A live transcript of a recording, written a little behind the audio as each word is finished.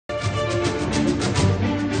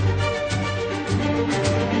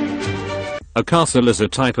A castle is a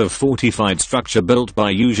type of fortified structure built by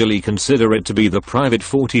usually consider it to be the private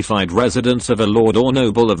fortified residence of a lord or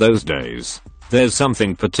noble of those days. There's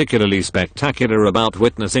something particularly spectacular about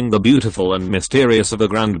witnessing the beautiful and mysterious of a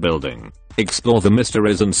grand building. Explore the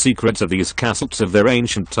mysteries and secrets of these castles of their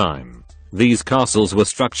ancient time. These castles were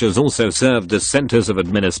structures also served as centers of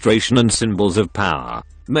administration and symbols of power.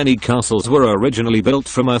 Many castles were originally built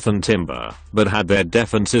from earth and timber, but had their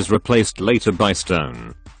defenses replaced later by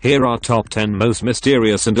stone. Here are top 10 most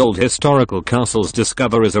mysterious and old historical castles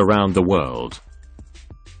discoveries around the world.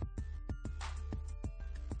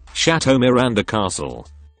 Chateau Miranda Castle.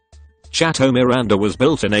 Chateau Miranda was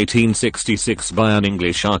built in 1866 by an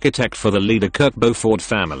English architect for the Leader Kirk Beaufort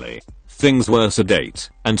family. Things were sedate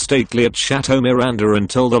and stately at Chateau Miranda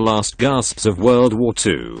until the last gasps of World War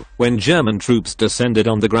II, when German troops descended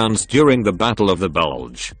on the grounds during the Battle of the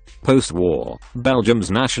Bulge. Post-war,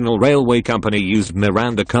 Belgium's National Railway Company used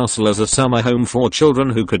Miranda Castle as a summer home for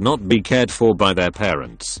children who could not be cared for by their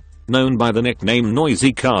parents. Known by the nickname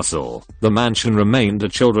Noisy Castle, the mansion remained a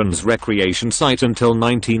children's recreation site until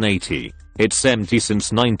 1980. It's empty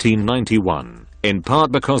since 1991, in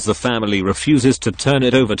part because the family refuses to turn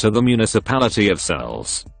it over to the municipality of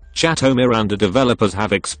Sels. Chateau Miranda developers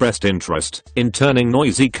have expressed interest in turning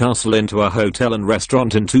Noisy Castle into a hotel and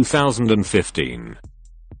restaurant in 2015.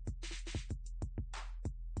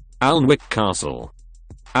 Alnwick Castle.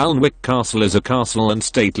 Alnwick Castle is a castle and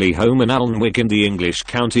stately home in Alnwick in the English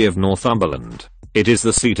county of Northumberland. It is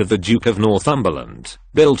the seat of the Duke of Northumberland,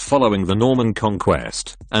 built following the Norman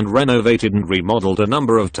conquest, and renovated and remodeled a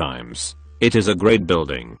number of times. It is a great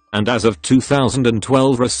building, and as of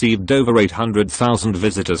 2012 received over 800,000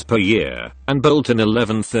 visitors per year, and built in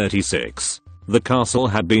 1136. The castle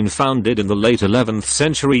had been founded in the late 11th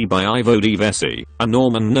century by Ivo de Vesey, a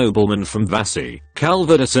Norman nobleman from Vassy,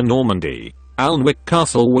 Calvados in Normandy. Alnwick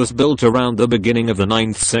Castle was built around the beginning of the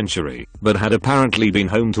 9th century, but had apparently been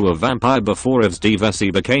home to a vampire before Ives de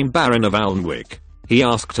Vesey became Baron of Alnwick. He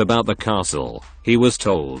asked about the castle. He was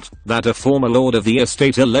told that a former lord of the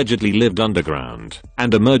estate allegedly lived underground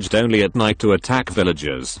and emerged only at night to attack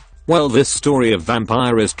villagers. Well, this story of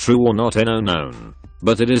vampire is true or not unknown,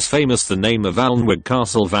 but it is famous the name of Alnwick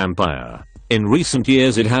Castle vampire. In recent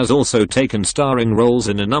years it has also taken starring roles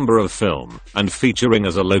in a number of film and featuring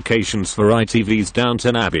as a locations for ITV's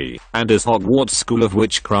Downton Abbey and as Hogwarts School of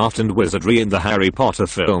Witchcraft and Wizardry in the Harry Potter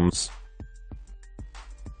films.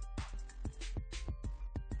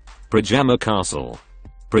 Prijama Castle.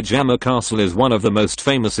 Prijama Castle is one of the most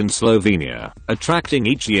famous in Slovenia, attracting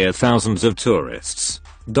each year thousands of tourists.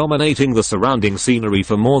 Dominating the surrounding scenery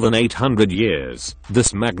for more than 800 years,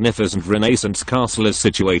 this magnificent Renaissance castle is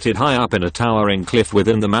situated high up in a towering cliff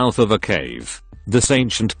within the mouth of a cave. This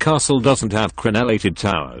ancient castle doesn't have crenellated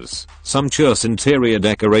towers, sumptuous interior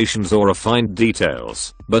decorations or refined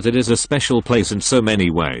details, but it is a special place in so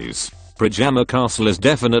many ways. Prijama Castle is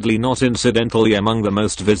definitely not incidentally among the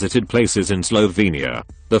most visited places in Slovenia.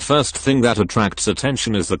 The first thing that attracts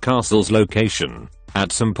attention is the castle's location.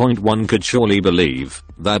 At some point one could surely believe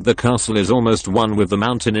that the castle is almost one with the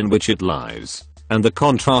mountain in which it lies, and the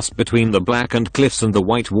contrast between the blackened cliffs and the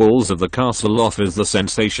white walls of the castle offers the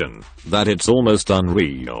sensation that it's almost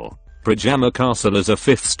unreal. Prijama Castle is a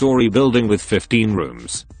 5th-story building with 15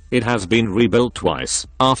 rooms. It has been rebuilt twice,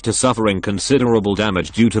 after suffering considerable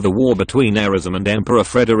damage due to the war between Erasm and Emperor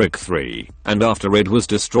Frederick III, and after it was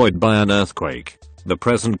destroyed by an earthquake. The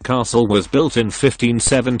present castle was built in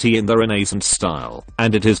 1570 in the Renaissance style,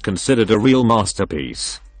 and it is considered a real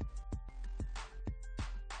masterpiece.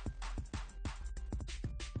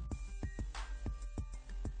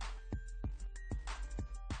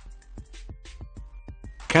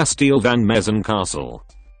 Kasteel van Mesen Castle.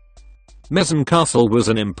 Mesen Castle was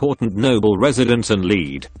an important noble residence in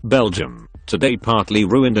Leiden, Belgium, today partly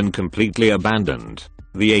ruined and completely abandoned.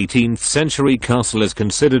 The 18th century castle is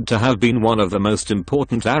considered to have been one of the most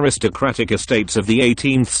important aristocratic estates of the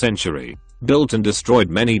 18th century. Built and destroyed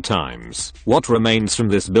many times, what remains from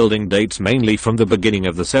this building dates mainly from the beginning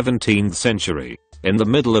of the 17th century. In the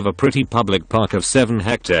middle of a pretty public park of 7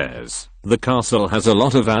 hectares, the castle has a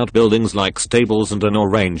lot of outbuildings like stables and an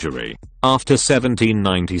orangery. After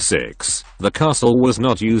 1796, the castle was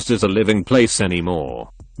not used as a living place anymore.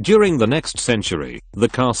 During the next century, the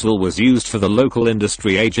castle was used for the local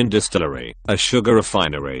industry agent distillery, a sugar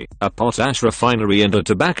refinery, a potash refinery and a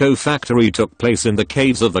tobacco factory took place in the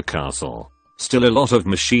caves of the castle. Still a lot of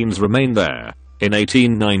machines remain there. In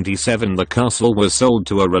 1897 the castle was sold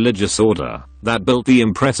to a religious order that built the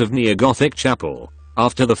impressive neo-Gothic chapel.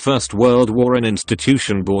 After the First World War an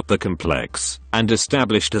institution bought the complex and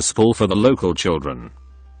established a school for the local children.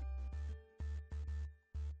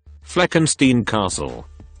 Fleckenstein Castle.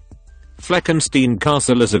 Fleckenstein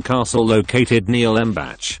Castle is a castle located near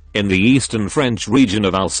Lembach, in the eastern French region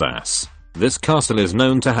of Alsace. This castle is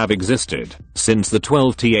known to have existed since the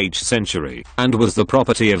 12th century and was the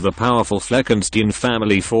property of the powerful Fleckenstein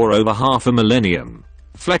family for over half a millennium.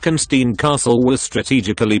 Fleckenstein Castle was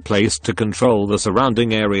strategically placed to control the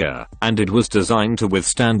surrounding area, and it was designed to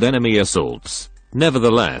withstand enemy assaults.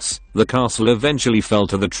 Nevertheless, the castle eventually fell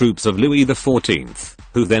to the troops of Louis XIV,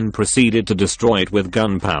 who then proceeded to destroy it with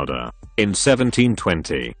gunpowder. In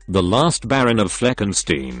 1720, the last Baron of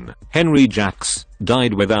Fleckenstein, Henry Jacques,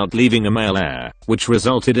 died without leaving a male heir, which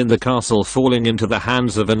resulted in the castle falling into the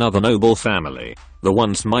hands of another noble family. The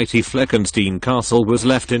once mighty Fleckenstein Castle was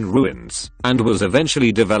left in ruins, and was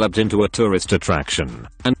eventually developed into a tourist attraction.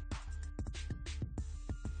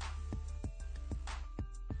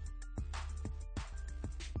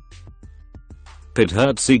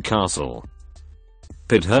 Pithertsee Castle.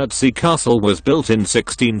 Pithertsee Castle was built in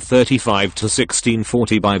 1635 to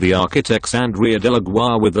 1640 by the architects Andrea de la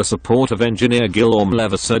Guerre with the support of engineer Guillaume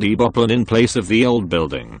Levasseur de Boplin in place of the old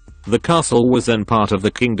building. The castle was then part of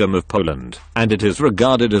the Kingdom of Poland, and it is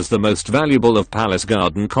regarded as the most valuable of palace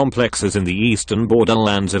garden complexes in the eastern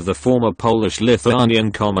borderlands of the former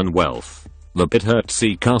Polish-Lithuanian Commonwealth. The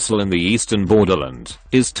Pithertsee Castle in the eastern borderland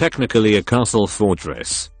is technically a castle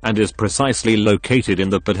fortress, and is precisely located in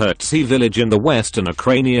the Pithertsee village in the western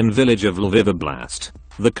Ukrainian village of Lviv Oblast.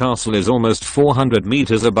 The castle is almost 400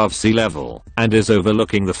 meters above sea level, and is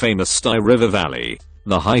overlooking the famous Sti River Valley.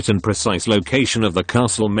 The height and precise location of the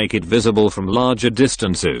castle make it visible from larger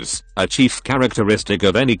distances, a chief characteristic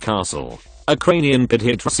of any castle. Ukrainian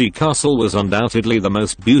Pithertsee Castle was undoubtedly the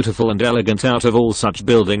most beautiful and elegant out of all such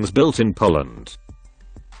buildings built in Poland.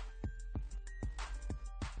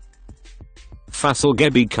 Fasil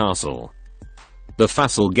Ghebbi Castle. The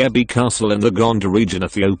Fasil Ghebbi Castle in the Gondar region,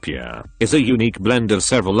 Ethiopia, is a unique blend of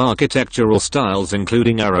several architectural styles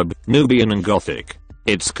including Arab, Nubian and Gothic.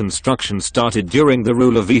 Its construction started during the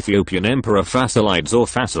rule of Ethiopian Emperor Fasilides or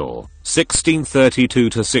Fasil, 1632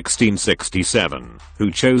 to 1667, who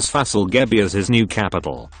chose Fasil Ghebbi as his new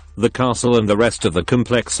capital. The castle and the rest of the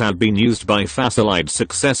complex had been used by Fasilides'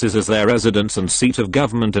 successors as their residence and seat of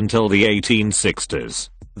government until the 1860s.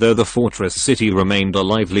 Though the fortress city remained a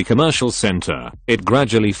lively commercial center, it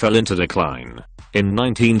gradually fell into decline. In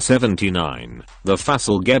 1979, the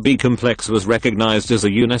Fasil Ghebbi complex was recognized as a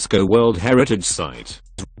UNESCO World Heritage Site.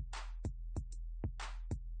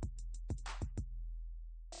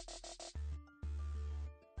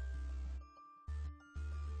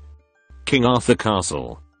 King Arthur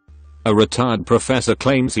Castle. A retired professor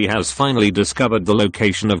claims he has finally discovered the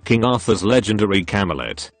location of King Arthur's legendary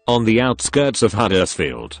Camelot, on the outskirts of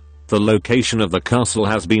Huddersfield. The location of the castle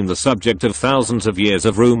has been the subject of thousands of years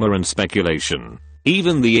of rumor and speculation.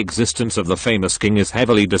 Even the existence of the famous king is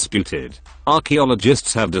heavily disputed.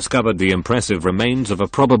 Archaeologists have discovered the impressive remains of a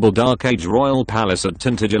probable Dark Age royal palace at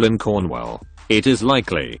Tintagel in Cornwall. It is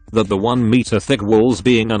likely that the 1-meter-thick walls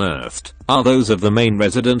being unearthed are those of the main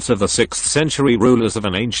residence of the 6th century rulers of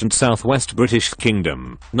an ancient southwest British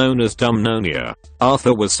kingdom, known as Dumnonia.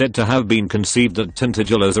 Arthur was said to have been conceived at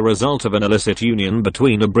Tintagel as a result of an illicit union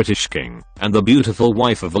between a British king and the beautiful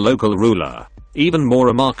wife of a local ruler. Even more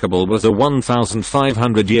remarkable was a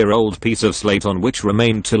 1,500-year-old piece of slate on which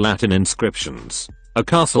remained two Latin inscriptions. A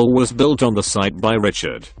castle was built on the site by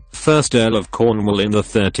Richard, 1st Earl of Cornwall in the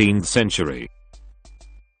 13th century.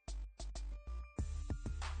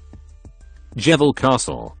 Geval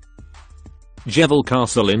Castle. Geval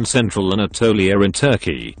Castle in central Anatolia in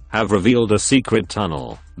Turkey have revealed a secret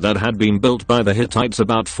tunnel that had been built by the Hittites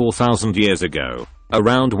about 4,000 years ago.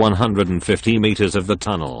 Around 150 meters of the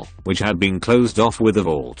tunnel, which had been closed off with a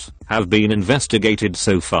vault, have been investigated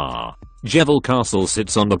so far. Geval Castle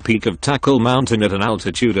sits on the peak of Takil Mountain at an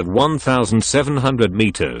altitude of 1,700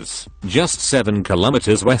 meters, just 7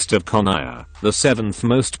 kilometers west of Konya, the 7th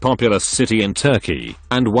most populous city in Turkey,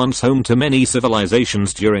 and once home to many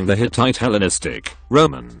civilizations during the Hittite, Hellenistic,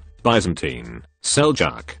 Roman, Byzantine,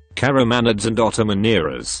 Seljuk, Karamanids and Ottoman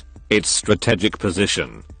eras. Its strategic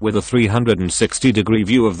position, with a 360-degree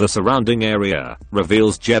view of the surrounding area,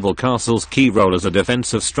 reveals Geval Castle's key role as a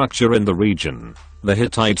defensive structure in the region. The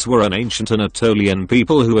Hittites were an ancient Anatolian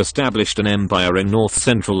people who established an empire in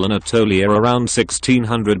north-central Anatolia around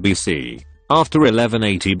 1600 BC. After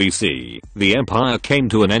 1180 BC, the empire came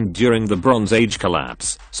to an end during the Bronze Age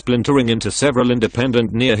collapse, splintering into several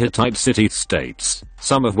independent near-Hittite city-states,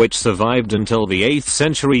 some of which survived until the 8th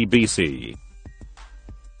century BC.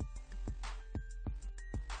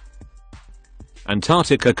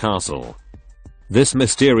 Antarctica Castle. This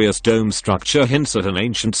mysterious dome structure hints at an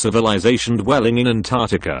ancient civilization dwelling in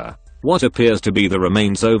Antarctica. What appears to be the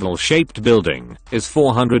remains oval-shaped building is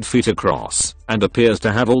 400 feet across and appears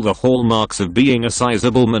to have all the hallmarks of being a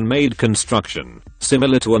sizable man-made construction,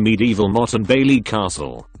 similar to a medieval Motte and Bailey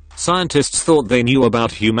castle. Scientists thought they knew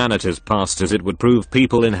about humanity's past as it would prove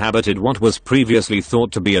people inhabited what was previously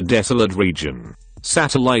thought to be a desolate region.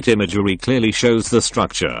 Satellite imagery clearly shows the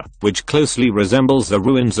structure, which closely resembles the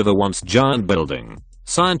ruins of a once giant building.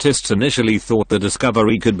 Scientists initially thought the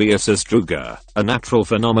discovery could be a sastruga, a natural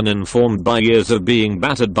phenomenon formed by years of being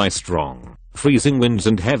battered by strong, freezing winds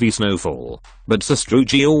and heavy snowfall. But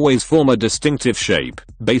sastrugi always form a distinctive shape,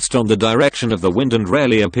 based on the direction of the wind and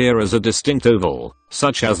rarely appear as a distinct oval,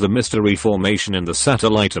 such as the mystery formation in the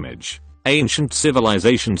satellite image. Ancient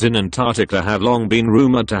civilizations in Antarctica have long been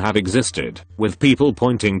rumored to have existed, with people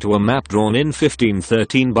pointing to a map drawn in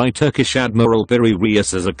 1513 by Turkish Admiral Piri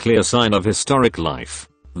Reis as a clear sign of historic life.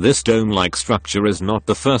 This dome-like structure is not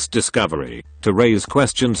the first discovery to raise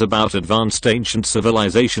questions about advanced ancient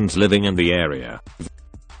civilizations living in the area.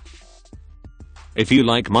 If you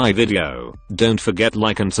like my video, don't forget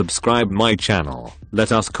like and subscribe my channel.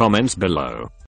 Let us comments below.